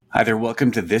Hi there.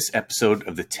 Welcome to this episode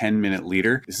of the 10-Minute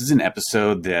Leader. This is an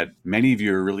episode that many of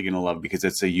you are really going to love because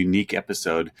it's a unique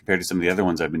episode compared to some of the other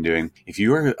ones I've been doing. If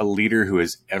you are a leader who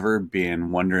has ever been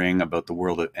wondering about the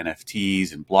world of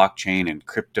NFTs and blockchain and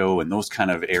crypto and those kind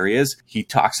of areas, he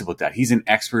talks about that. He's an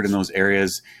expert in those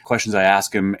areas. Questions I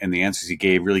asked him and the answers he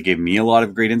gave really gave me a lot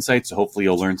of great insight. So hopefully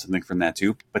you'll learn something from that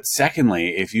too. But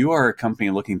secondly, if you are a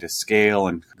company looking to scale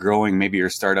and growing, maybe your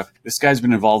startup, this guy's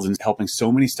been involved in helping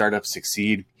so many startups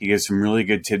succeed. He gives some really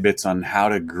good tidbits on how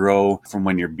to grow from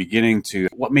when you're beginning to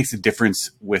what makes a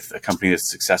difference with a company that's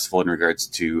successful in regards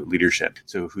to leadership.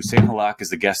 So Hussein Hallak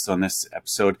is the guest on this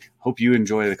episode. Hope you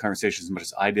enjoy the conversation as much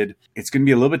as I did. It's going to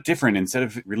be a little bit different. Instead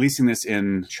of releasing this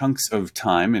in chunks of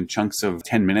time, in chunks of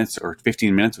 10 minutes or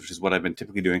 15 minutes, which is what I've been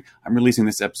typically doing, I'm releasing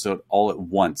this episode all at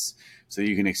once so that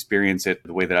you can experience it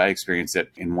the way that I experience it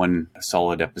in one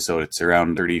solid episode. It's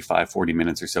around 35, 40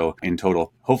 minutes or so in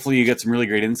total. Hopefully you get some really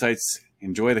great insights.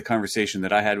 Enjoy the conversation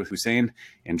that I had with Hussein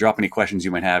and drop any questions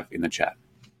you might have in the chat.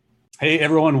 Hey,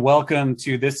 everyone. Welcome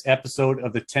to this episode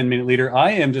of the 10-Minute Leader.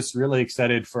 I am just really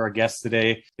excited for our guest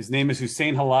today. His name is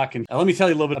Hussein Hallak. And let me tell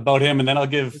you a little bit about him, and then I'll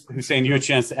give Hussein you a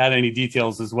chance to add any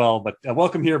details as well. But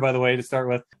welcome here, by the way, to start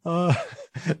with.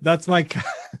 That's my cat.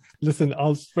 Listen,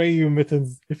 I'll spray you,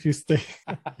 Mittens, if you stay.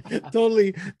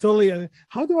 Totally.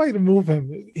 How do I remove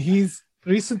him? He's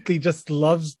recently just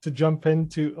loves to jump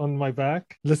on my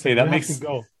back. Listen, hey, that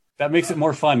makes it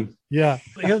more fun. Yeah,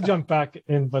 he'll jump back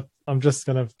in, but I'm just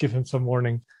gonna give him some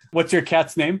warning. What's your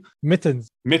cat's name?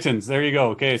 Mittens. There you go.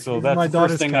 Okay, so that's my the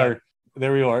first thing.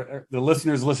 There we are. The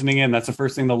listeners listening in, that's the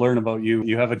first thing they'll learn about you.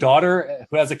 You have a daughter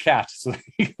who has a cat. So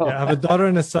yeah, I have a daughter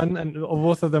and a son, and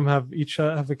both of them have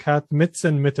a cat. Mitts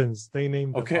and Mittens. They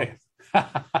named them. Okay.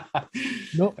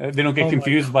 No, they don't get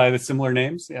confused by the similar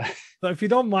names. Yeah. So if you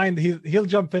don't mind, he'll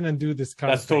jump in and do this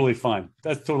kind That's of thing.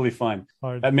 That's totally fine.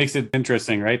 Hard. That makes it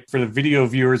interesting, right? For the video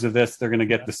viewers of this, they're going to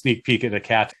get the sneak peek at a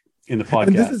cat in the podcast.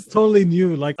 And this is totally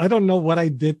new. Like, I don't know what I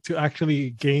did to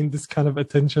actually gain this kind of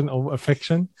attention or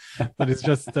affection, but it's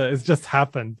just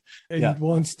happened. It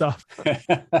won't stop.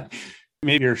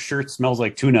 Maybe your shirt smells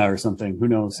like tuna or something. Who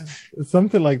knows?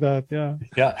 Something like that. Yeah.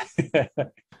 Yeah.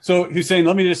 So Hussein,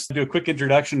 let me just do a quick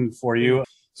introduction for you.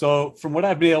 So from what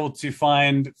I've been able to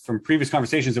find from previous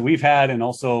conversations that we've had, and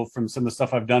also from some of the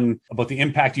stuff I've done about the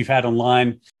impact you've had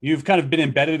online, you've kind of been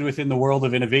embedded within the world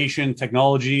of innovation,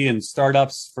 technology, and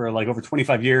startups for like over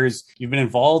 25 years. You've been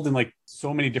involved in like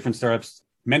so many different startups,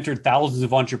 mentored thousands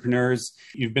of entrepreneurs.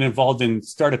 You've been involved in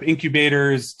startup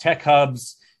incubators, tech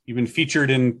hubs. You've been featured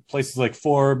in places like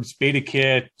Forbes,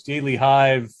 BetaKit, Daily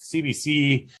Hive,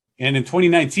 CBC. And in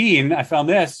 2019, I found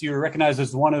this. You were recognized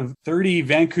as one of 30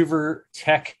 Vancouver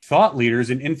tech thought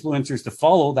leaders and influencers to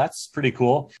follow. That's pretty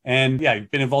cool. And yeah, you've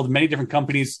been involved in many different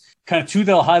companies. Kind of two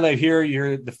that I'll highlight here.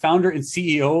 You're the founder and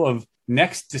CEO of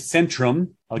Next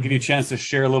Decentrum. I'll give you a chance to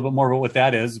share a little bit more about what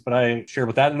that is, but I share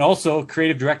about that. And also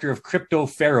creative director of Crypto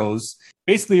Pharaohs.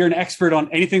 Basically, you're an expert on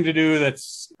anything to do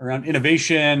that's around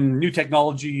innovation, new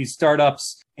technology,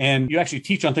 startups. And you actually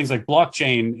teach on things like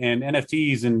blockchain and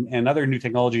NFTs and other new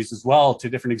technologies as well to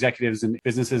different executives and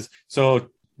businesses. So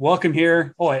welcome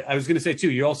here. Oh, I was going to say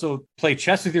too, you also play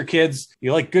chess with your kids.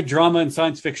 You like good drama and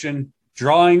science fiction,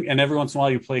 drawing, and every once in a while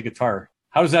you play guitar.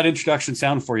 How does that introduction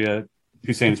sound for you,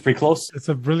 Hussein? It's pretty close. It's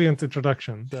a brilliant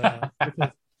introduction.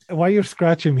 Why you're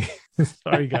scratching me?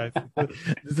 Sorry, guys.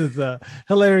 This is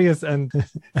hilarious and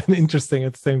interesting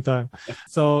at the same time.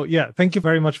 So yeah, thank you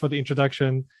very much for the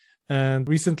introduction. And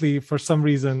recently, for some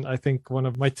reason, I think one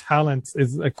of my talents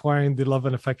is acquiring the love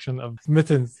and affection of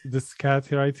Mittens, this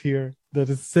cat right here that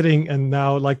is sitting and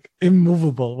now like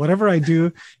immovable. Whatever I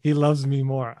do, he loves me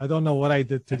more. I don't know what I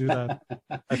did to do that.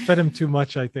 I fed him too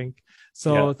much, I think.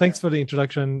 So thanks for the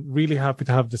introduction. Really happy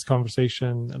to have this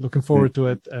conversation. Looking forward to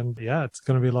it. And yeah, it's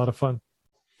going to be a lot of fun.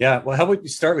 Yeah. Well, how about you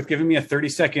start with giving me a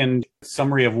 30-second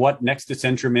summary of what Next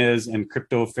Decentrum is and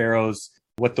Crypto Pharaohs,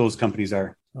 what those companies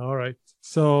are. All right.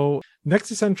 So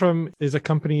Next Decentrum is a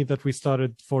company that we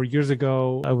started 4 years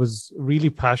ago. I was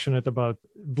really passionate about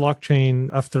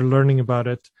blockchain after learning about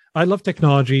it. I love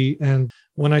technology. And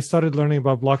when I started learning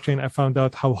about blockchain, I found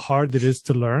out how hard it is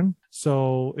to learn.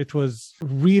 So it was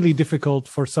really difficult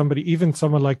for somebody, even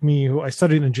someone like me, who I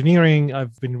studied engineering.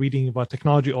 I've been reading about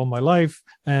technology all my life,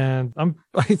 and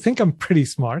I think I'm pretty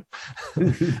smart.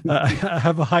 I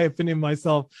have a high opinion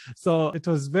myself. So it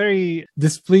was very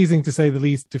displeasing, to say the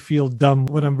least, to feel dumb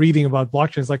when I'm reading about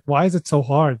blockchain. It's like, why is it so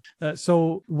hard?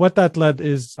 So what that led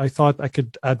is I thought I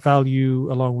could add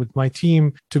value along with my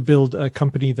team to build a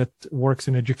company that works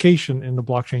in education in the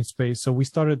blockchain space. So we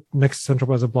started Next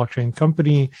Decentrum as a blockchain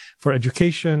company for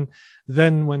education.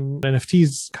 Then when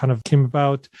NFTs kind of came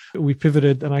about, we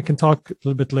pivoted, and I can talk a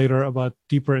little bit later about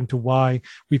deeper into why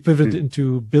we pivoted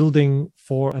into building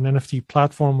for an NFT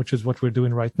platform, which is what we're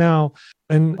doing right now.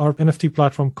 And our NFT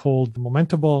platform called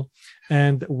Momentable,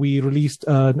 and we released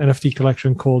an NFT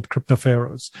collection called Crypto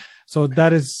Pharaohs. So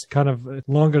that is kind of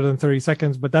longer than 30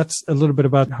 seconds, but that's a little bit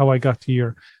about how I got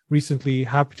here recently.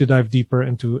 Happy to dive deeper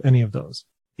into any of those.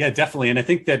 Yeah, definitely. And I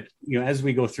think that, as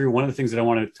we go through, one of the things that I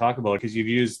want to talk about, because you've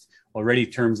used already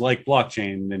terms like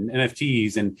blockchain and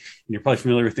NFTs, and you're probably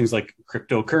familiar with things like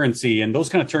cryptocurrency. And those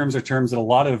kind of terms are terms that a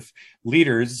lot of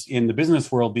leaders in the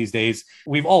business world these days,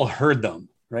 we've all heard them.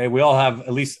 Right. We all have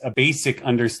at least a basic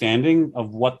understanding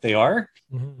of what they are,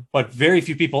 but very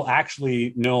few people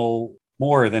actually know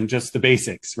more than just the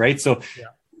basics. Right. So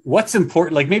what's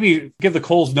important, like maybe give the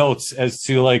Coles notes as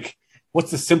to like,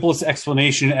 what's the simplest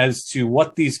explanation as to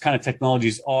what these kind of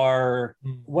technologies are,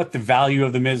 what the value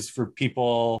of them is for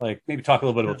people, like maybe talk a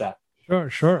little bit about that.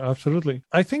 Sure, absolutely.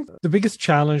 I think the biggest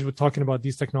challenge with talking about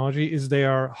these technology is they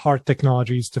are hard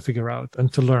technologies to figure out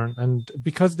and to learn. And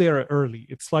because they are early,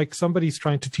 it's like somebody's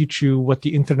trying to teach you what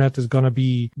the internet is going to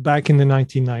be back in the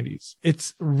 1990s.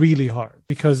 It's really hard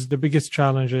because the biggest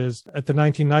challenge is at the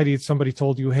 1990s, somebody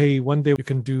told you, hey, one day you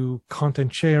can do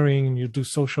content sharing and you'll do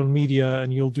social media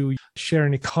and you'll do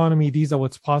sharing economy. These are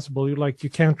what's possible. You're like, you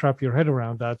can't wrap your head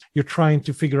around that. You're trying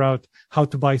to figure out how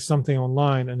to buy something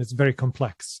online, and it's very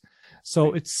complex.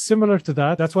 So it's similar to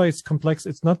that. That's why it's complex.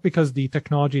 It's not because the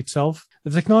technology itself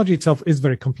is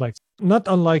very complex, not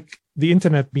unlike the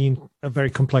internet being a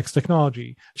very complex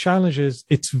technology. Challenge is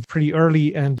it's pretty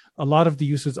early and a lot of the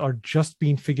uses are just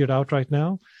being figured out right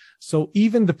now. So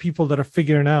even the people that are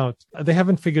figuring out, they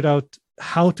haven't figured out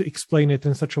how to explain it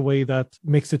in such a way that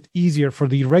makes it easier for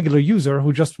the regular user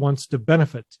who just wants the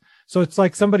benefit. So it's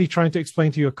like somebody trying to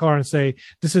explain to you a car and say,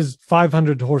 this is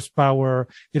 500 horsepower.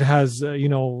 It has,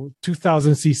 2000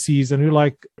 cc's. And you're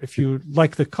like, if you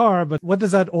like the car, but what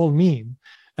does that all mean?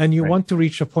 And you want to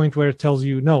reach a point where it tells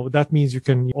you, no, that means you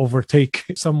can overtake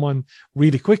someone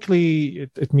really quickly.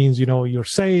 It means, you're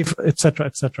safe, et cetera,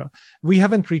 et cetera. We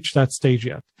haven't reached that stage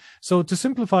yet. So to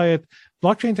simplify it,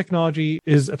 blockchain technology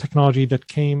is a technology that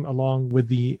came along with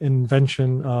the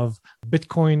invention of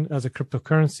Bitcoin as a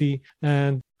cryptocurrency.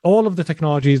 And all of the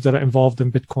technologies that are involved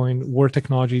in Bitcoin were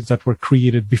technologies that were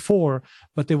created before,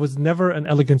 but there was never an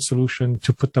elegant solution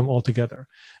to put them all together.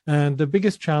 And the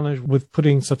biggest challenge with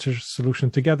putting such a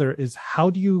solution together is how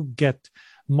do you get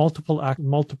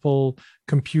multiple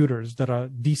computers that are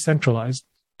decentralized?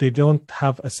 They don't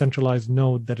have a centralized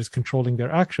node that is controlling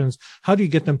their actions. How do you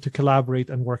get them to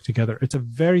collaborate and work together? It's a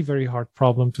very, very hard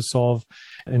problem to solve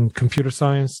in computer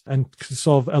science and to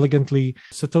solve elegantly.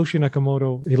 Satoshi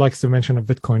Nakamoto, he likes to mention a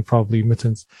Bitcoin, probably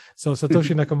Mittens. So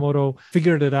Satoshi Nakamoto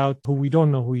figured it out, who we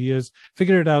don't know who he is,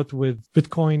 figured it out with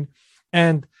Bitcoin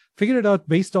and figured it out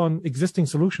based on existing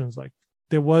solutions. Like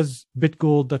there was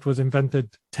BitGold that was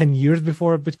invented 10 years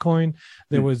before Bitcoin.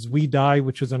 There was WeDai,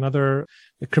 which is another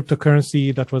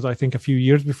cryptocurrency that was, I think, a few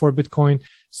years before Bitcoin.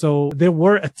 So there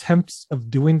were attempts of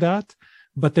doing that,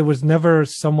 but there was never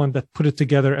someone that put it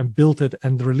together and built it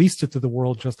and released it to the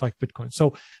world just like Bitcoin.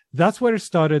 So that's where it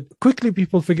started. Quickly,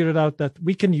 people figured out that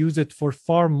we can use it for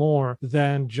far more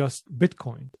than just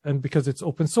Bitcoin. And because it's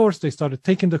open source, they started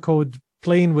taking the code,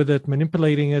 playing with it,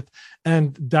 manipulating it.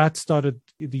 And that started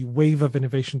the wave of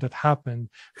innovation that happened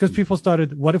because people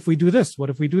started, what if we do this?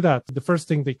 What if we do that? The first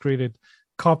thing they created,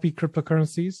 copy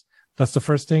cryptocurrencies. That's the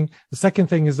first thing. The second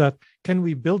thing is that can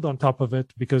we build on top of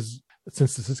it? Because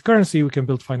since this is currency, we can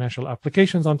build financial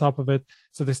applications on top of it.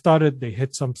 So they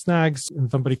hit some snags and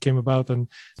somebody came about and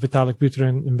Vitalik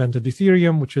Buterin invented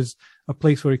Ethereum, which is a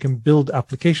place where you can build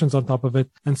applications on top of it.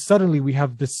 And suddenly we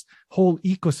have this whole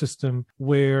ecosystem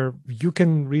where you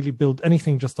can really build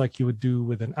anything just like you would do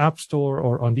with an app store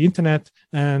or on the internet.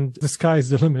 And the sky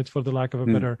is the limit, for the lack of a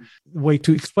better way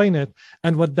to explain it.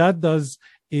 And what that does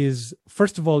is,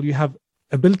 first of all, you have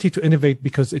ability to innovate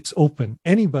because it's open.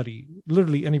 Anybody,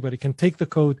 literally anybody, can take the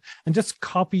code and just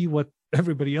copy what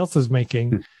everybody else is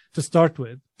making to start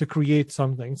with to create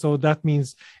something. So that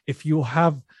means if you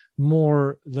have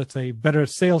more, let's say, better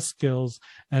sales skills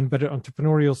and better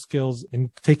entrepreneurial skills in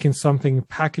taking something,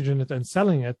 packaging it and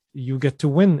selling it, you get to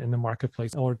win in the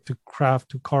marketplace or to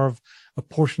carve a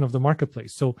portion of the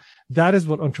marketplace. So that is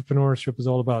what entrepreneurship is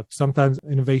all about. Sometimes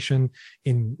innovation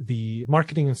in the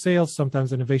marketing and sales,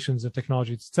 sometimes innovations in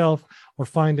technology itself, or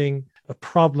finding a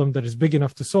problem that is big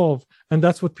enough to solve. And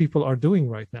that's what people are doing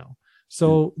right now.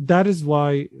 So that is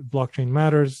why blockchain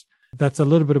matters. That's a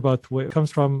little bit about where it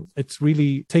comes from. It's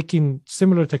really taking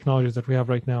similar technologies that we have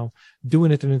right now,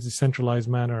 doing it in a decentralized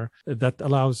manner that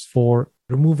allows for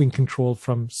removing control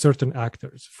from certain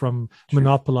actors, from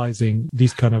monopolizing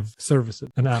these kind of services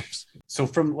and apps. So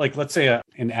from like, let's say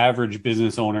an average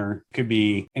business owner, could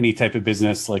be any type of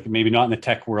business, like maybe not in the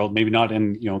tech world, maybe not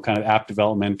in, kind of app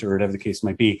development or whatever the case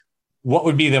might be. What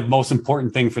would be the most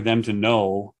important thing for them to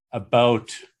know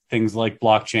about things like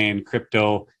blockchain,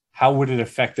 crypto? How would it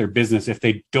affect their business if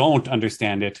they don't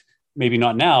understand it? Maybe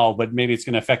not now, but maybe it's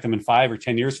going to affect them in 5 or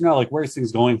 10 years from now. Like, where's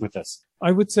things going with this?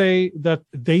 I would say that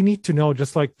they need to know,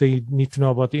 just like they need to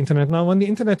know about the internet. Now, when the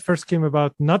internet first came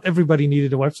about, not everybody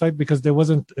needed a website because there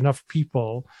wasn't enough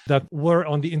people that were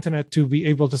on the internet to be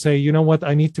able to say, you know what,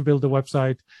 I need to build a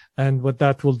website. And what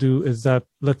that will do is that,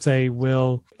 let's say,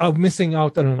 I'm missing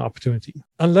out on an opportunity.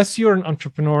 Unless you're an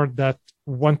entrepreneur that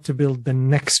want to build the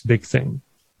next big thing.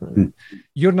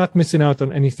 You're not missing out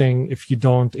on anything if you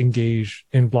don't engage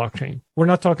in blockchain. We're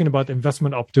not talking about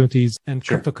investment opportunities and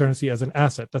cryptocurrency as an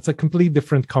asset. That's a completely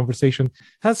different conversation.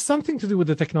 Has something to do with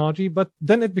the technology, but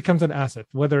then it becomes an asset.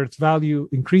 Whether its value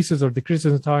increases or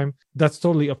decreases in time, that's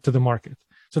totally up to the market.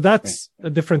 So that's a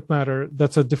different matter.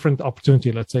 That's a different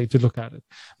opportunity, let's say, to look at it.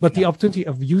 But the opportunity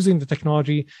of using the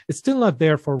technology is still not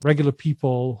there for regular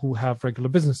people who have regular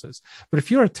businesses. But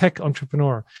if you're a tech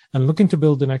entrepreneur and looking to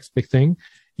build the next big thing,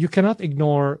 you cannot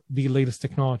ignore the latest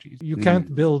technologies. You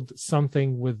can't build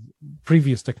something with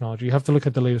previous technology. You have to look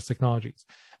at the latest technologies.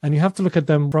 And you have to look at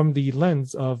them from the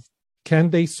lens of, can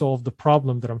they solve the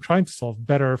problem that I'm trying to solve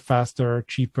better, faster,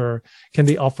 cheaper? Can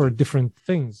they offer different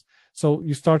things? So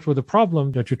you start with a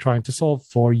problem that you're trying to solve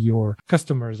for your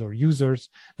customers or users,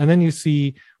 and then you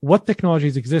see what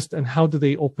technologies exist and how do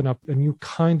they open up a new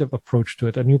kind of approach to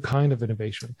it, a new kind of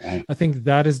innovation. Right. I think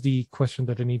that is the question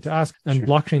that I need to ask. And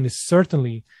blockchain is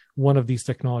certainly one of these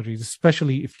technologies,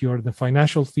 especially if you're in the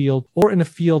financial field or in a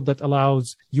field that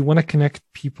allows, you want to connect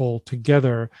people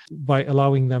together by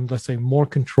allowing them, let's say, more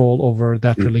control over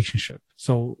that relationship.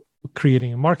 So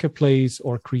creating a marketplace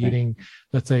or creating,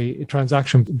 let's say, a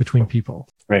transaction between people.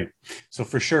 Right. So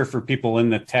for sure, for people in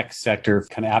the tech sector,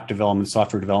 kind of app development,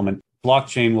 software development,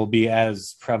 blockchain will be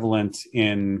as prevalent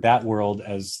in that world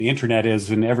as the internet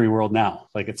is in every world now.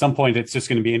 Like at some point, it's just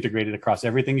going to be integrated across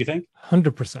everything, you think?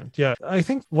 100%. Yeah. I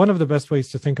think one of the best ways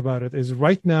to think about it is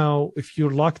right now, if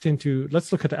you're locked into,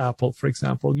 let's look at Apple, for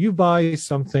example, you buy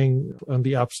something on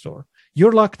the App Store.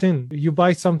 You're locked in. You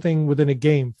buy something within a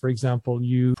game, for example,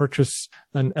 you purchase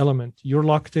an element. You're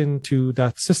locked into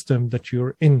that system that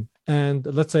you're in. And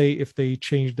let's say if they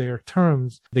change their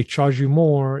terms, they charge you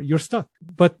more, you're stuck.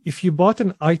 But if you bought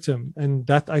an item and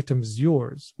that item is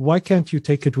yours, why can't you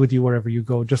take it with you wherever you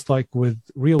go? Just like with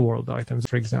real world items,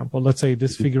 for example, let's say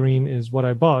this figurine is what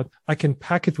I bought. I can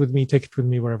pack it with me, take it with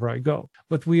me wherever I go.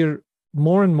 But we're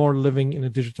more and more living in a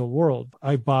digital world.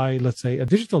 I buy, let's say, a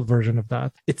digital version of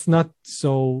that. It's not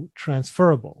so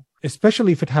transferable,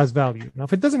 especially if it has value. Now,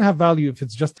 if it doesn't have value, if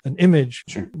it's just an image,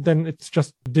 then it's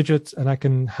just digits and I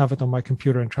can have it on my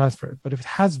computer and transfer it. But if it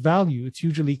has value, it's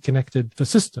usually connected to a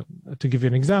system. To give you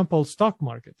an example, stock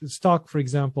market. Stock, for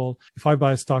example, if I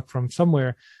buy a stock from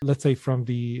somewhere, let's say from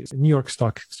the New York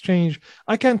Stock Exchange,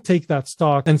 I can't take that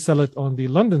stock and sell it on the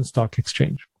London Stock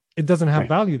Exchange. It doesn't have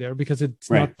value there because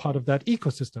it's not part of that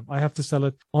ecosystem. I have to sell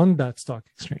it on that stock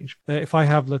exchange. If I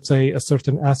have, let's say, a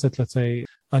certain asset, let's say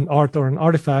an art or an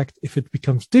artifact, if it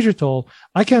becomes digital,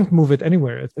 I can't move it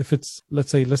anywhere. If it's,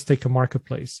 let's say, let's take a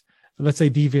marketplace, let's say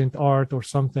Deviant Art or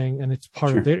something, and it's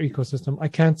part of their ecosystem, I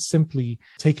can't simply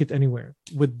take it anywhere.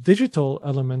 With digital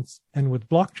elements and with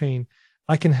blockchain,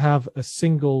 I can have a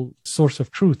single source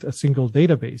of truth, a single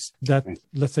database that,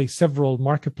 let's say, several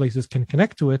marketplaces can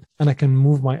connect to it, and I can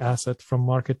move my asset from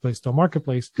marketplace to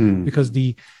marketplace because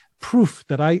the proof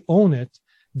that I own it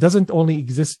doesn't only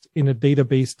exist in a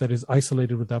database that is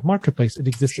isolated with that marketplace. It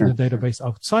exists in a database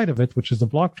outside of it, which is the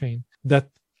blockchain that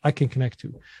I can connect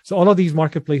to. So all of these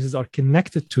marketplaces are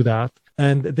connected to that,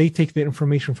 and they take the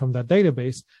information from that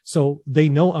database. So they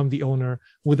know I'm the owner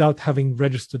without having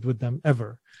registered with them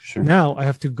ever. Now I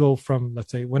have to go from,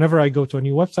 let's say, whenever I go to a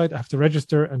new website, I have to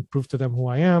register and prove to them who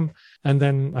I am. And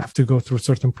then I have to go through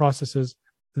certain processes.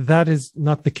 That is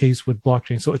not the case with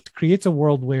blockchain. So it creates a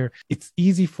world where it's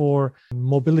easy for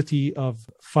mobility of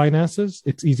finances.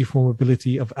 It's easy for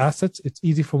mobility of assets. It's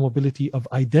easy for mobility of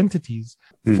identities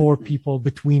for people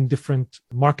between different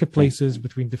marketplaces,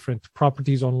 between different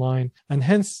properties online. And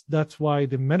hence, that's why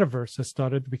the metaverse has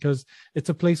started, because it's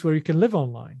a place where you can live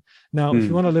online. Now, if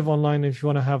you want to live online, if you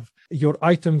want to have your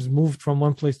items moved from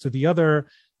one place to the other,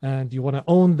 and you want to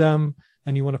own them,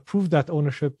 and you want to prove that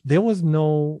ownership, there was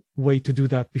no way to do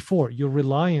that before. You're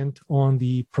reliant on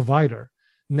the provider.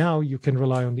 Now you can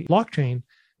rely on the blockchain,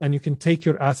 and you can take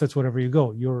your assets wherever you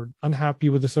go. You're unhappy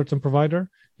with a certain provider,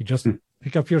 you just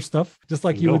pick up your stuff, just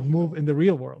like you would move in the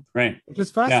real world. Right. Which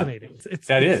is fascinating.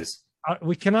 Yeah.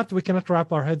 We cannot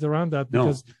wrap our heads around that,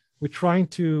 because we're trying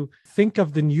to think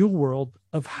of the new world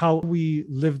of how we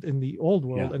lived in the old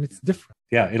world, and it's different.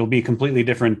 Yeah, it'll be completely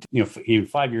different. Even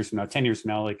 5 years from now, 10 years from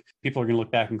now, like people are going to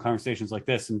look back in conversations like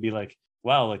this and be like,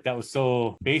 wow, like that was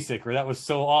so basic, or that was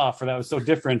so off, or that was so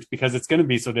different, because it's going to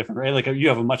be so different, right? Like you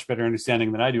have a much better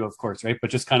understanding than I do, of course, right? But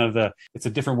just kind of it's a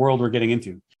different world we're getting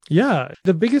into. Yeah.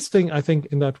 The biggest thing I think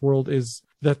in that world is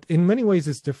that in many ways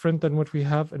it's different than what we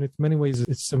have, and in many ways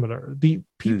it's similar. The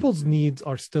people's needs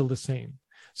are still the same.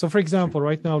 So for example,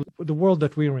 right now, the world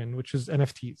that we're in, which is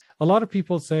NFTs, a lot of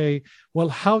people say, well,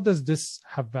 how does this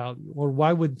have value? Or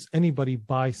why would anybody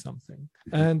buy something?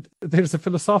 And there's a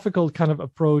philosophical kind of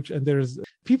approach, and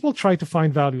people try to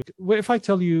find value. If I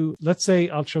tell you, let's say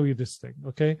I'll show you this thing,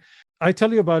 okay? I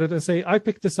tell you about it and say, I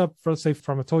picked this up,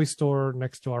 from a toy store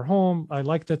next to our home. I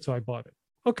liked it, so I bought it.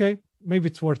 Okay, maybe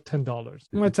it's worth $10.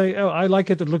 You might say, oh, I like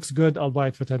it. It looks good. I'll buy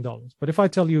it for $10. But if I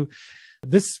tell you,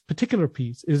 this particular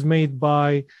piece is made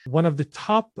by one of the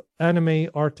top anime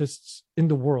artists in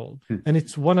the world, and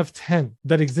it's one of 10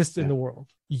 that exist in the world.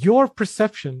 Your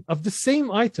perception of the same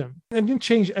item, I didn't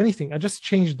change anything. I just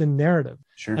changed the narrative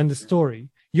and the story.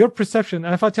 Your perception,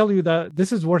 and if I tell you that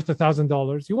this is worth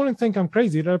 $1,000, you wouldn't think I'm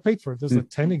crazy that I paid for it. There's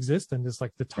 10 exist, and there's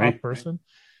like the top person.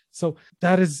 So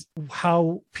that is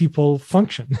how people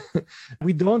function.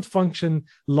 We don't function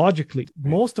logically.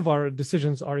 Most of our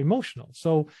decisions are emotional.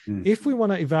 So if we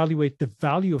want to evaluate the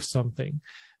value of something,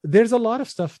 there's a lot of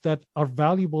stuff that are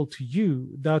valuable to you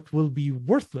that will be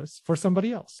worthless for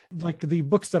somebody else. Like the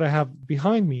books that I have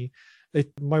behind me,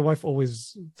 my wife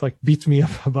always beats me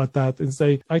up about that and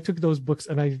say, I took those books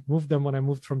and I moved them when I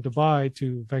moved from Dubai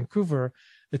to Vancouver.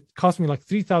 It cost me like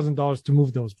 $3,000 to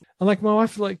move those books. And my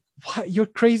wife, what? You're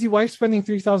crazy. Why are you spending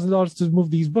 $3,000 to move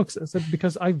these books? I said,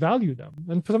 because I value them.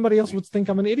 And somebody else would think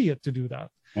I'm an idiot to do that.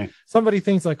 Somebody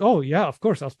thinks oh yeah, of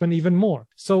course, I'll spend even more.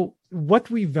 So what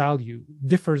we value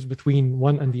differs between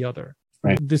one and the other.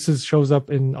 This shows up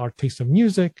in our taste of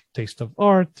music, taste of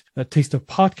art, taste of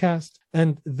podcast.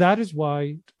 And that is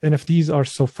why NFTs are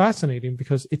so fascinating,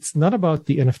 because it's not about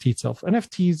the NFT itself.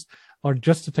 NFTs are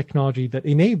just a technology that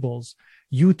enables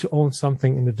you to own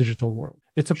something in the digital world.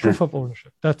 It's a proof of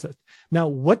ownership. That's it. Now,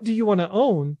 what do you want to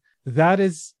own? That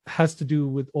has to do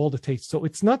with all the taste. So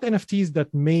it's not NFTs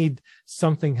that made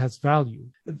something has value.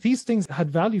 These things had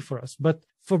value for us, but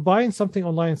for buying something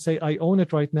online and say, I own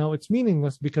it right now, it's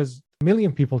meaningless because a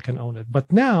million people can own it.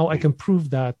 But now I can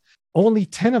prove that only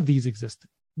 10 of these exist.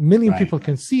 A million people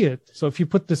can see it. So if you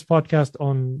put this podcast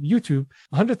on YouTube,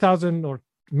 100,000 or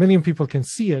a million people can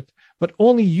see it, but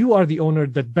only you are the owner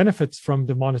that benefits from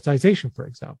the monetization, for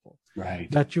example.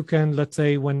 That you can, let's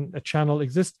say, when a channel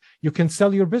exists, you can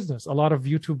sell your business. A lot of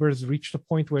YouTubers reached a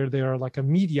point where they are like a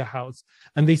media house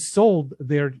and they sold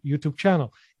their YouTube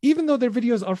channel. Even though their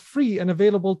videos are free and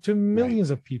available to millions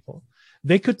of people,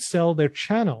 they could sell their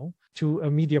channel to a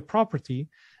media property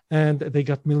and they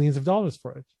got millions of dollars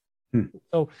for it.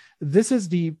 So this is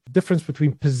the difference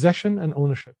between possession and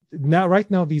ownership. Right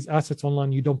now, these assets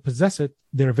online, you don't possess it.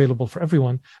 They're available for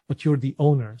everyone, but you're the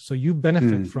owner. So you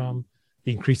benefit from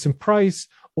the increase in price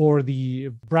or the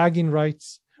bragging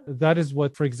rights. That is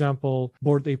what, for example,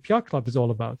 Board API Club is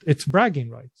all about. It's bragging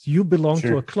rights. You belong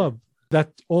to a club that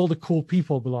all the cool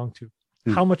people belong to.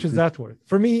 How much is that worth?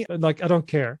 For me, I don't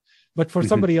care. But for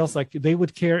somebody else, they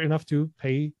would care enough to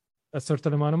pay a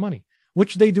certain amount of money,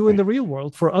 which they do in the real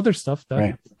world for other stuff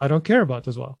that I don't care about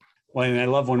as well. Well, and I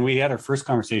love when we had our first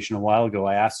conversation a while ago,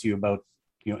 I asked you about,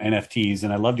 NFTs,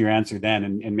 and I loved your answer then,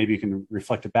 and maybe you can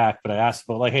reflect it back, but I asked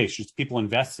about hey, should people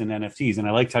invest in NFTs? And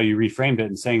I liked how you reframed it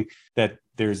and saying that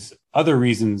there's other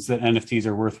reasons that NFTs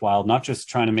are worthwhile, not just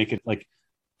trying to make it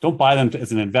don't buy them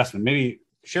as an investment. Maybe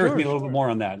share with me a little bit more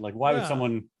on that. Why would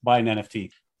someone buy an NFT?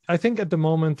 I think at the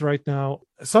moment right now,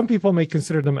 some people may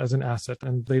consider them as an asset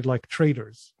and they like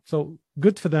traders. So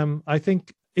good for them. I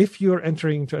think if you're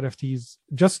entering into NFTs,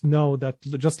 just know that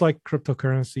just like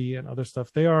cryptocurrency and other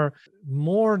stuff, they are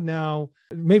more now,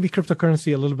 maybe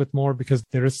cryptocurrency a little bit more because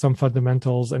there is some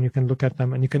fundamentals and you can look at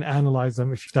them and you can analyze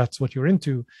them if that's what you're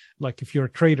into, like if you're a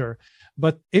trader.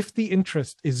 But if the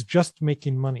interest is just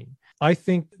making money, I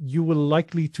think you will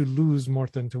likely to lose more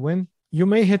than to win. You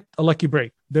may hit a lucky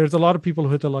break. There's a lot of people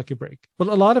who hit a lucky break, but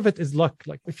a lot of it is luck.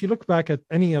 Like if you look back at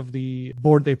any of the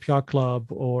Board API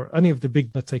Club or any of the big,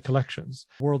 let's say, collections,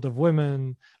 World of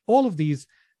Women, all of these,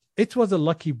 it was a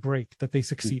lucky break that they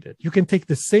succeeded. You can take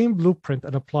the same blueprint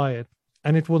and apply it,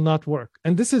 and it will not work.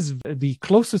 And this is the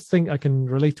closest thing I can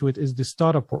relate to it is the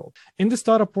startup world. In the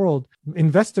startup world,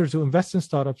 investors who invest in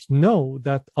startups know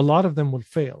that a lot of them will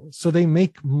fail. So they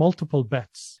make multiple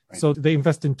bets. Right. So they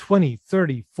invest in 20,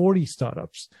 30, 40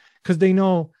 startups because they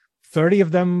know 30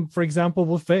 of them, for example,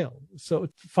 will fail. So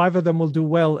 5 of them will do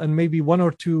well, and maybe 1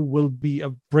 or 2 will be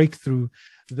a breakthrough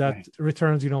that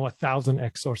returns,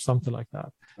 1,000x or something like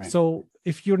that. Right. So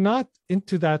if you're not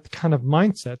into that kind of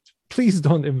mindset, please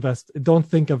don't invest. Don't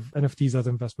think of NFTs as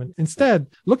investment. Instead,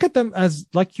 look at them as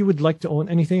like you would like to own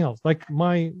anything else. Like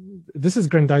this is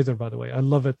Grandizer, by the way. I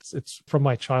love it. It's from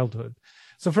my childhood.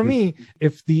 So for me,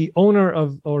 if the owner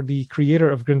of or the creator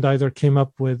of Grandizer came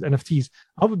up with NFTs,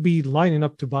 I would be lining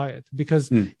up to buy it because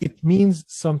it means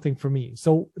something for me.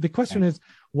 So the question is,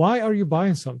 why are you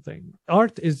buying something?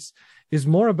 Art is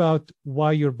more about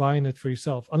why you're buying it for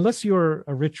yourself. Unless you're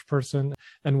a rich person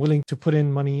and willing to put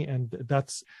in money, and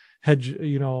that's hedge,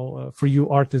 for you,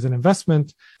 art is an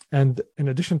investment. And in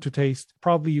addition to taste,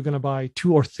 probably you're going to buy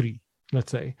 2 or 3,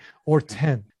 let's say, or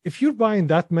 10. If you're buying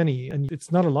that many, and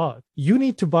it's not a lot, you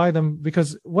need to buy them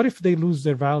because what if they lose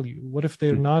their value? What if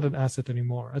they're not an asset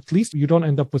anymore? At least you don't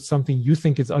end up with something you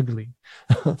think is ugly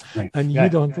and you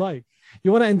don't like.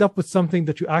 You want to end up with something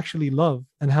that you actually love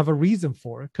and have a reason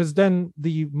for it, because then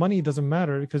the money doesn't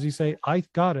matter because you say, I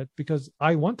got it because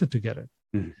I wanted to get it.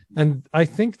 And I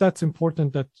think that's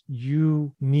important, that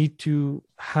you need to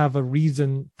have a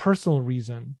reason, personal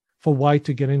reason, for why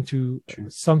to get into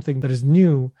something that is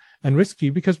new and risky,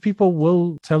 because people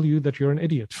will tell you that you're an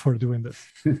idiot for doing this.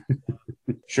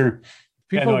 Sure.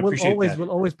 People will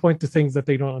always point to things that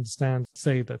they don't understand,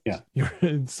 say that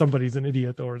somebody's an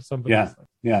idiot or somebody.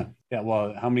 Yeah.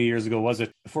 Well, how many years ago was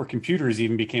it before computers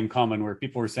even became common, where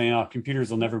people were saying, "Oh,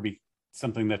 computers will never be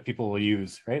something that people will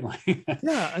use," right?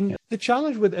 And the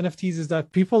challenge with NFTs is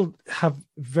that people have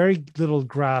very little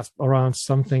grasp around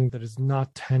something that is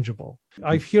not tangible.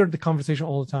 I hear the conversation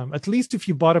all the time. At least if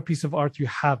you bought a piece of art, you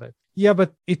have it. Yeah,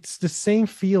 but it's the same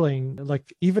feeling.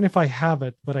 Like, even if I have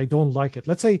it, but I don't like it.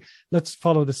 Let's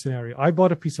follow the scenario. I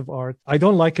bought a piece of art. I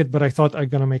don't like it, but I thought I'm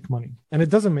going to make money. And it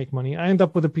doesn't make money. I end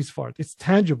up with a piece of art. It's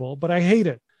tangible, but I hate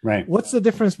it. Right. What's the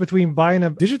difference between buying a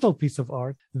digital piece of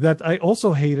art that I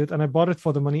also hate it and I bought it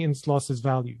for the money and it's lost its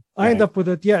value? I end up with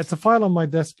it. Yeah, it's a file on my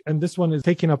desk and this one is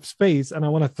taking up space and I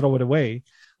want to throw it away.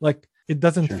 Like, it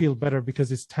doesn't feel better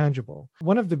because it's tangible.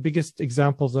 One of the biggest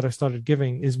examples that I started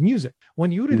giving is music.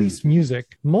 When you release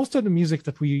music, most of the music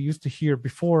that we used to hear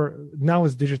before, now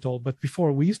is digital, but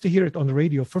before we used to hear it on the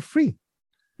radio for free.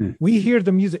 We hear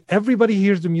the music. Everybody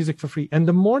hears the music for free. And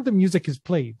the more the music is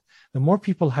played, the more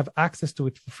people have access to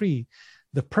it for free.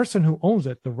 The person who owns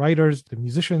it, the writers, the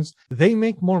musicians, they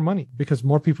make more money because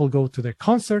more people go to their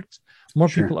concerts, more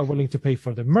people are willing to pay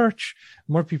for the merch,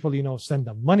 more people, send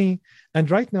them money.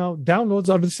 And right now, downloads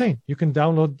are the same. You can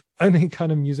download any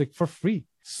kind of music for free.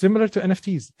 Similar to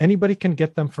NFTs, anybody can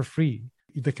get them for free.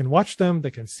 They can watch them,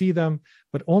 they can see them,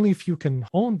 but only if you can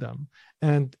own them.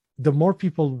 And the more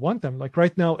people want them, like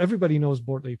right now, everybody knows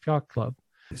Bored Ape Yacht Club.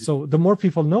 So the more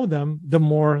people know them, the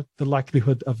more the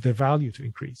likelihood of their value to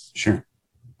increase. Sure.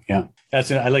 Yeah.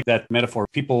 I like that metaphor.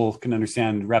 People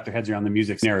can wrap their heads around the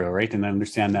music scenario, right? And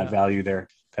understand that value there.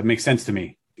 That makes sense to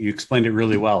me. You explained it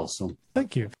really well. So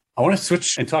thank you. I want to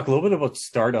switch and talk a little bit about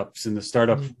startups in the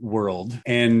startup world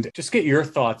and just get your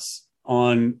thoughts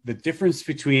on the difference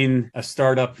between a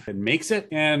startup that makes it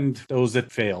and those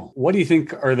that fail. What do you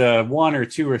think are the 1 or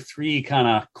 2 or 3 kind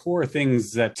of core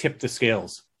things that tip the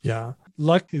scales? Yeah,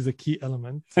 luck is a key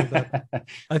element. So that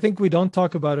I think we don't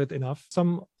talk about it enough.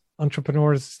 Some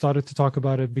entrepreneurs started to talk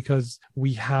about it because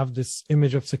we have this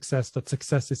image of success, that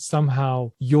success is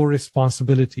somehow your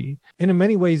responsibility. And in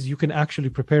many ways, you can actually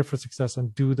prepare for success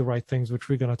and do the right things, which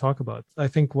we're going to talk about. I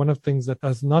think one of the things that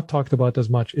is not talked about as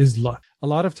much is luck. A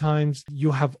lot of times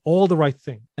you have all the right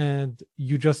thing and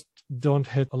you just don't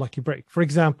hit a lucky break. For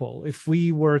example, if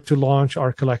we were to launch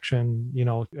our collection,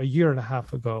 a year and a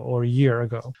half ago or a year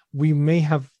ago, we may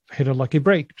have hit a lucky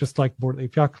break, just like Bored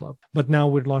Ape Yacht Club. But now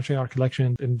we're launching our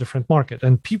collection in different market.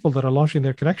 And people that are launching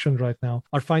their collections right now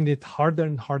are finding it harder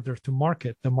and harder to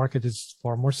market. The market is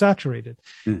far more saturated.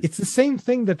 It's the same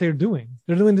thing that they're doing.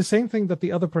 They're doing the same thing that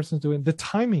the other person's doing. The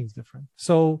timing is different.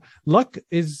 So luck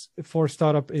is, for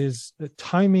startup,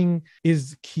 timing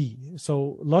is key.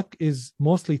 So luck is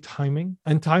mostly timing,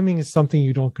 and timing is something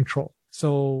you don't control.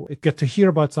 So it get to hear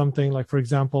about something like, for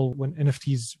example, when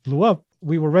NFTs blew up,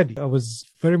 we were ready. I was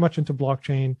very much into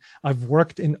blockchain. I've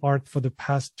worked in art for the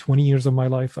past 20 years of my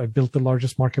life. I built the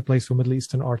largest marketplace for Middle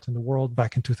Eastern art in the world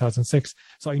back in 2006.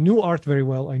 So I knew art very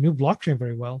well. I knew blockchain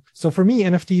very well. So for me,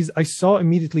 NFTs, I saw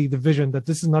immediately the vision that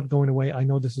this is not going away. I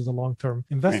know this is a long-term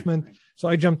investment. Right. So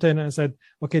I jumped in and said,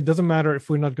 okay, it doesn't matter if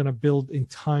we're not going to build in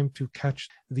time to catch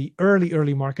the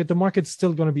early market. The market's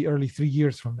still going to be early 3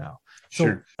 years from now. So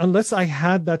sure. Unless I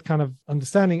had that kind of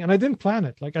understanding, and I didn't plan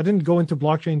it, like I didn't go into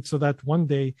blockchain so that one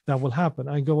day that will happen.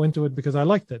 I go into it because I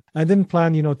liked it. I didn't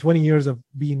plan, 20 years of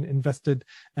being invested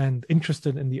and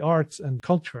interested in the arts and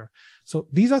culture. So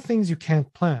these are things you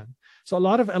can't plan. So a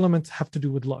lot of elements have to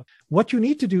do with luck. What you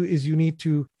need to do is you need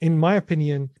to, in my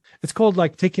opinion, it's called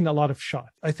like taking a lot of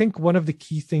shots. I think one of the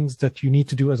key things that you need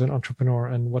to do as an entrepreneur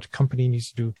and what a company needs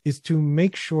to do is to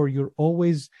make sure you're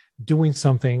always doing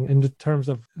something. In the terms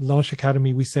of Launch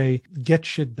Academy, we say, get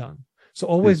shit done. So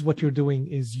always what you're doing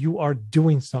is you are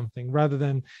doing something rather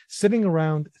than sitting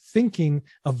around thinking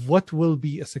of what will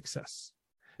be a success.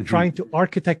 Trying to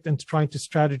architect and trying to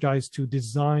strategize to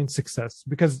design success,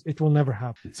 because it will never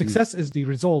happen. Success is the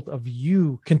result of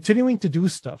you continuing to do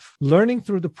stuff, learning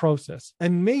through the process,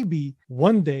 and maybe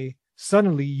one day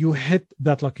suddenly you hit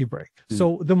that lucky break.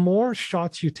 So the more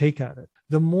shots you take at it,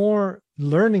 the more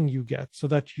learning you get so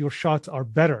that your shots are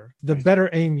better, the better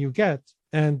aim you get,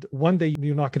 and one day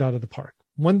you knock it out of the park.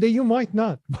 One day you might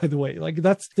not, by the way. Like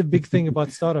that's the big thing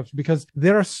about startups, because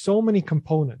there are so many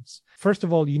components. First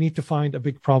of all, you need to find a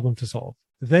big problem to solve.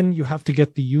 Then you have to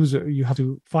get the user, you have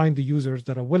to find the users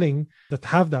that are willing, that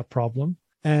have that problem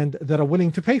and that are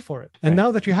willing to pay for it. And now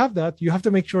that you have that, you have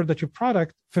to make sure that your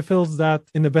product fulfills that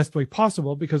in the best way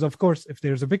possible. Because of course, if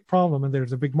there's a big problem and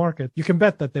there's a big market, you can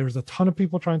bet that there's a ton of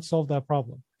people trying to solve that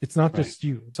problem. It's not just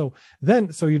you. So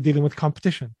you're dealing with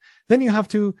competition. Then you have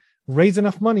to raise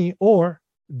enough money or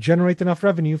generate enough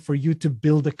revenue for you to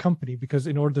build a company, because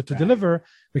in order to deliver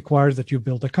requires that you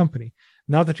build a company.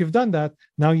 Now that you've done that,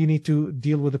 now you need to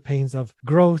deal with the pains of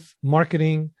growth,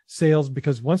 marketing, sales,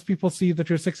 because once people see that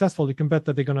you're successful, you can bet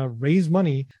that they're going to raise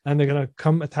money and they're going to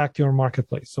come attack your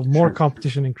marketplace. So more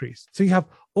competition increase. So you have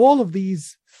all of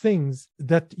these things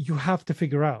that you have to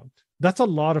figure out. That's a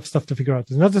lot of stuff to figure out.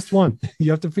 It's not just one.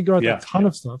 You have to figure out a ton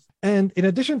of stuff. And in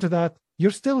addition to that,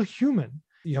 you're still human.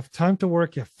 You have time to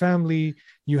work, you have family,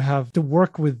 you have to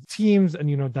work with teams and,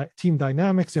 team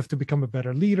dynamics. You have to become a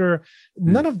better leader.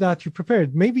 None of that you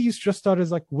prepared. Maybe you just thought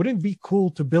as like, wouldn't it be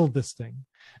cool to build this thing?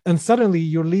 And suddenly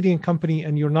you're leading a company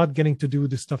and you're not getting to do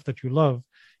the stuff that you love.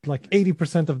 Like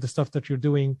 80% of the stuff that you're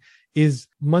doing is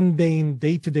mundane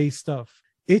day-to-day stuff.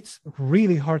 It's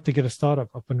really hard to get a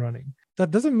startup up and running. That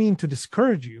doesn't mean to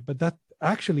discourage you, but that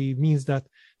actually means that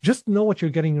just know what you're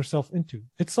getting yourself into.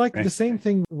 It's like the same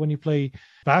thing when you play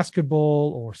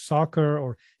basketball or soccer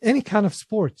or any kind of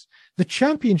sports. The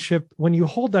championship, when you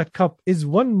hold that cup, is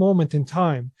one moment in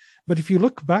time. But if you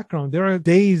look background, there are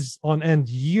days on end,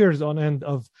 years on end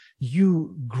of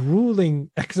you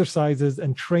grueling exercises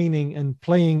and training and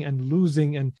playing and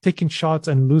losing and taking shots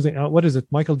and losing. What is it?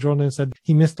 Michael Jordan said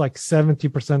he missed like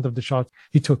 70% of the shots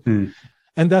he took.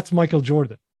 And that's Michael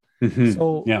Jordan.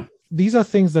 So these are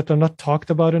things that are not talked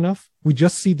about enough. We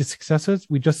just see the successes.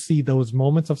 We just see those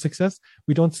moments of success.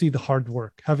 We don't see the hard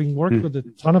work. Having worked with a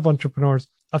ton of entrepreneurs,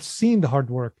 I've seen the hard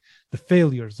work, the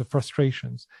failures, the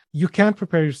frustrations. You can't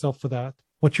prepare yourself for that.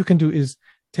 What you can do is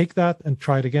take that and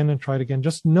try it again and try it again.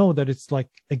 Just know that it's like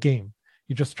a game.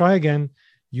 You just try again,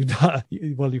 you die.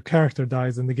 Well, your character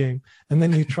dies in the game, and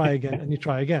then you try again and you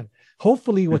try again.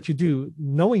 Hopefully what you do,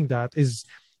 knowing that, is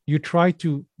you try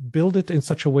to build it in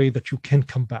such a way that you can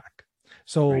come back.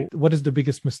 So what is the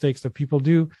biggest mistakes that people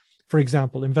do? For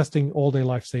example, investing all their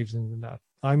life savings in that.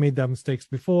 I made that mistakes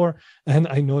before, and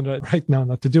I know that right now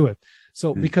not to do it.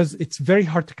 So because it's very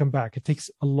hard to come back. It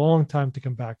takes a long time to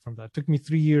come back from that. It took me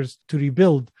 3 years to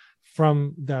rebuild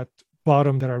from that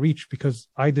bottom that I reached, because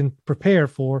I didn't prepare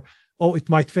for, it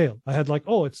might fail. I had like,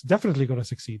 it's definitely going to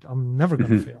succeed. I'm never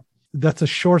going to fail. That's a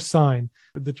sure sign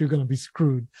that you're going to be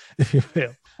screwed if you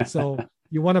fail. So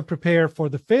you want to prepare for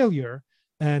the failure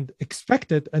and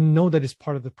expect it and know that it's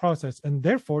part of the process. And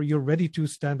therefore you're ready to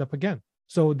stand up again.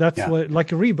 So that's what,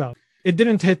 like a rebound. It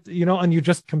didn't hit, and you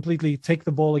just completely take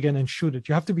the ball again and shoot it.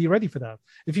 You have to be ready for that.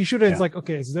 If you shoot it, it's like,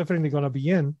 okay, it's definitely going to be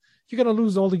in. You're going to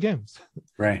lose all the games.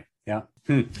 Right. Yeah.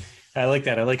 I like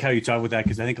that. I like how you talk with that,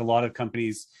 because I think a lot of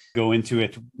companies go into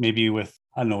it maybe with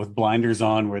blinders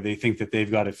on, where they think that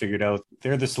they've got it figured out.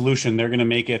 They're the solution. They're going to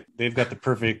make it. They've got the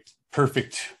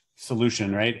perfect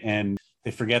solution, right? And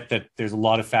they forget that there's a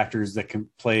lot of factors that can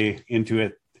play into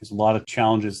it. There's a lot of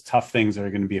challenges, tough things that are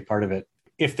going to be a part of it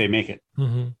if they make it.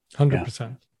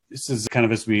 100%. This is kind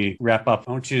of as we wrap up,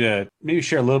 I want you to maybe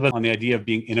share a little bit on the idea of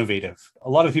being innovative. A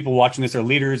lot of people watching this are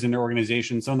leaders in their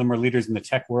organization. Some of them are leaders in the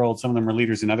tech world. Some of them are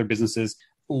leaders in other businesses.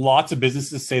 Lots of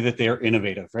businesses say that they are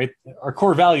innovative, right? Our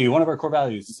core value, one of our core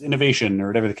values is innovation or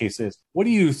whatever the case is. What do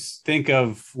you think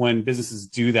of when businesses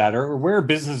do that, or where are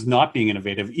businesses not being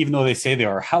innovative, even though they say they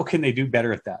are? How can they do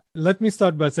better at that? Let me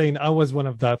start by saying I was one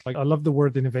of that. Like, I love the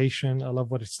word innovation. I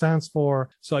love what it stands for.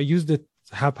 So I used it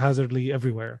haphazardly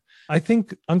everywhere. I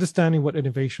think understanding what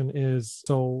innovation is.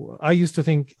 So I used to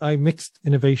think I mixed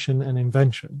innovation and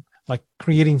invention, like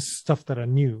creating stuff that are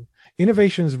new.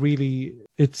 Innovation is really,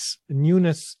 it's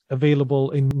newness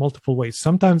available in multiple ways,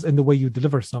 sometimes in the way you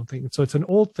deliver something. So it's an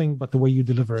old thing, but the way you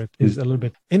deliver it is a little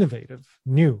bit innovative,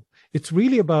 new. It's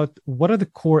really about what are the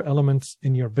core elements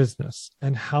in your business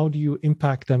and how do you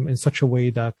impact them in such a way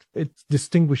that it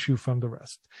distinguishes you from the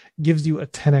rest, gives you a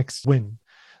 10x win.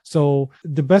 So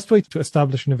the best way to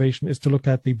establish innovation is to look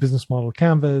at the business model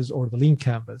canvas or the lean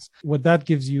canvas. What that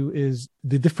gives you is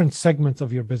the different segments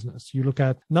of your business. You look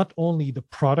at not only the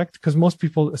product, because most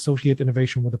people associate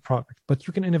innovation with the product, but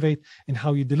you can innovate in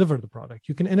how you deliver the product.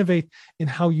 You can innovate in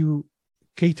how you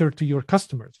cater to your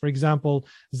customers. For example,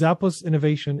 Zappos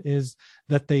innovation is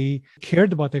that they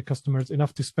cared about their customers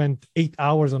enough to spend 8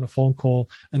 hours on a phone call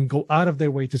and go out of their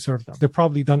way to serve them. They've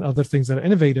probably done other things that are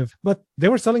innovative, but they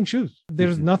were selling shoes.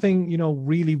 There's nothing,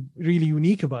 really, really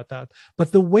unique about that.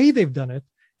 But the way they've done it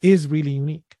is really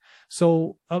unique.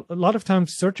 So a lot of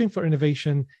times searching for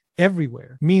innovation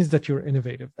everywhere means that you're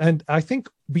innovative. And I think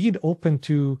being open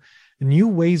to new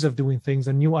ways of doing things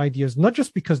and new ideas, not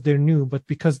just because they're new, but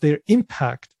because their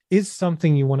impact is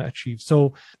something you want to achieve.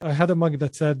 So I had a mug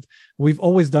that said, we've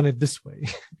always done it this way.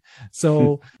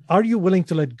 So are you willing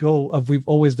to let go of we've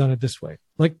always done it this way?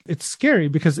 Like, it's scary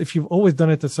because if you've always done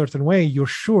it a certain way, you're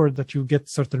sure that you get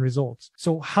certain results.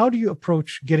 So how do you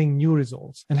approach getting new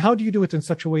results? And how do you do it in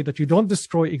such a way that you don't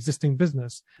destroy existing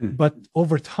business, but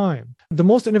over time? The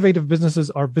most innovative businesses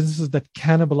are businesses that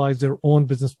cannibalize their own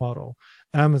business model.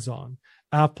 Amazon,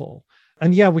 Apple.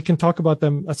 And yeah, we can talk about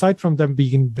them aside from them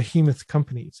being behemoth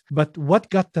companies. But what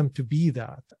got them to be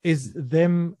that is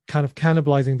them kind of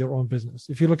cannibalizing their own business.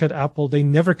 If you look at Apple, they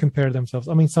never compare themselves.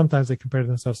 I mean, sometimes they compare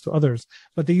themselves to others,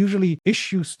 but they usually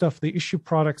issue stuff. They issue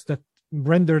products that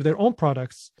render their own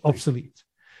products obsolete.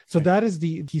 So that is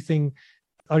the key thing.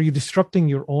 Are you disrupting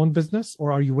your own business,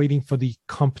 or are you waiting for the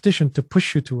competition to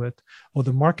push you to it or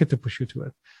the market to push you to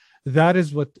it? That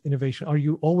is what innovation. Are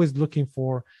you always looking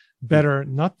for better,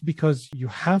 not because you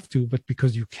have to, but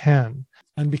because you can,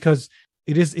 and because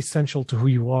it is essential to who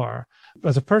you are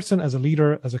as a person, as a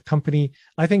leader, as a company?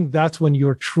 I think that's when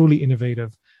you're truly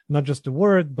innovative, not just the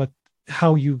word, but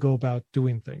how you go about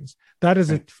doing things. That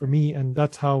is it for me. And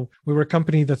that's how we were a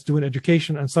company that's doing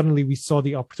education. And suddenly we saw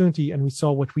the opportunity and we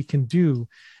saw what we can do.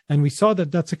 And we saw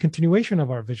that that's a continuation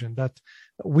of our vision, that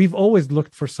we've always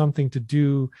looked for something to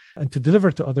do and to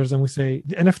deliver to others. And we say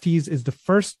the NFTs is the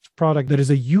first product that is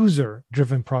a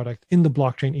user-driven product in the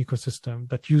blockchain ecosystem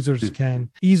that users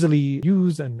can easily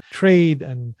use and trade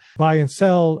and buy and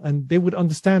sell, and they would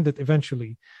understand it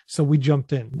eventually. So we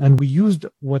jumped in and we used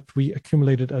what we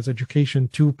accumulated as education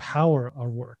to power our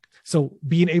work. So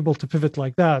being able to pivot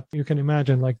like that, you can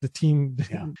imagine, like the team,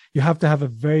 you have to have a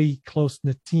very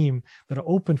close-knit team that are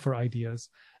open for ideas.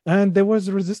 And there was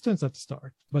resistance at the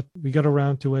start, but we got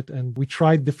around to it and we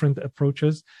tried different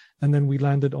approaches, and then we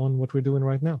landed on what we're doing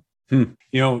right now.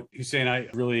 Hussein, I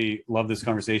really love this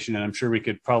conversation, and I'm sure we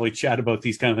could probably chat about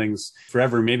these kind of things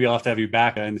forever. Maybe I'll have to have you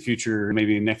back in the future,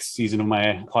 maybe next season of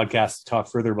my podcast, to talk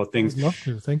further about things. I'd love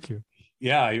to. Thank you.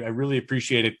 Yeah, I really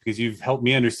appreciate it, because you've helped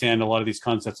me understand a lot of these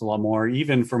concepts a lot more,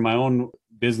 even for my own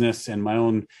business and my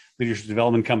own leadership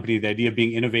development company. The idea of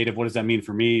being innovative, what does that mean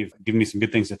for me? You've given me some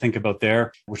good things to think about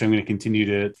there, which I'm going to continue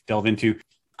to delve into.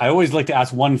 I always like to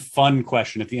ask one fun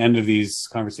question at the end of these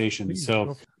conversations.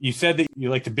 So you said that you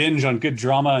like to binge on good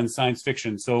drama and science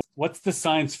fiction. So what's the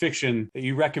science fiction that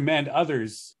you recommend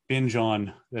others binge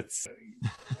on? That's,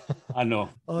 I don't know,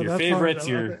 your favorites.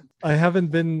 I haven't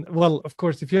been, well, of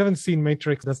course, if you haven't seen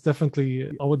Matrix, that's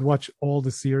definitely, I would watch all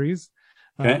the series.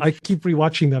 I keep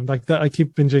rewatching them like that. I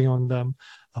keep binging on them.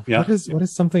 What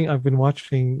is something I've been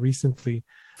watching recently?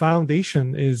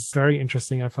 Foundation is very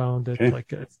interesting. I found it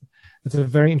it's a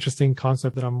very interesting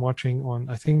concept that I'm watching on,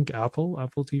 I think, Apple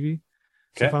TV.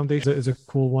 So Foundation is a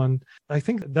cool one. I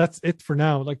think that's it for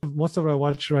now. Like, most of what I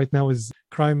watch right now is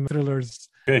crime thrillers,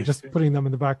 just putting them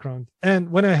in the background.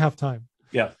 And when I have time.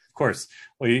 Yeah, of course.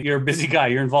 Well, you're a busy guy.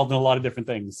 You're involved in a lot of different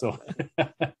things. So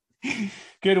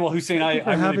Good. Well, Hussein, Thank you I for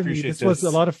really having me. appreciate This this. was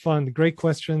a lot of fun. Great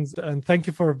questions. And thank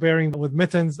you for bearing with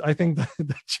Mittens. I think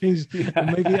that changed.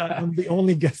 Maybe I'm the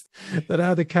only guest that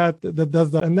had a cat that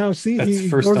does that. And now see, That's he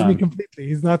first ignores me time. completely.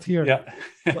 He's not here. Yeah.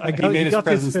 So He made his got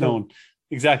presence fill. known.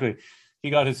 Exactly. He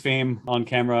got his fame on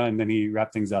camera and then he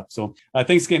wrapped things up. So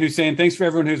thanks again, Hussein. Thanks for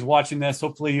everyone who's watching this.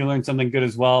 Hopefully you learned something good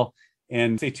as well.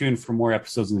 And stay tuned for more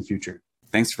episodes in the future.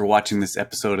 Thanks for watching this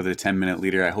episode of the 10-Minute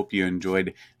Leader. I hope you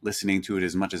enjoyed listening to it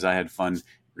as much as I had fun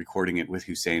recording it with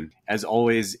Hussein. As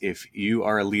always, if you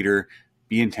are a leader,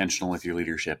 be intentional with your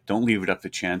leadership. Don't leave it up to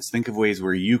chance. Think of ways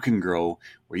where you can grow,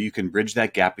 where you can bridge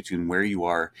that gap between where you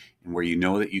are and where you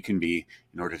know that you can be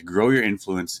in order to grow your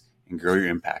influence and grow your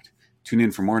impact. Tune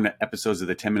in for more episodes of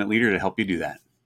the 10-Minute Leader to help you do that.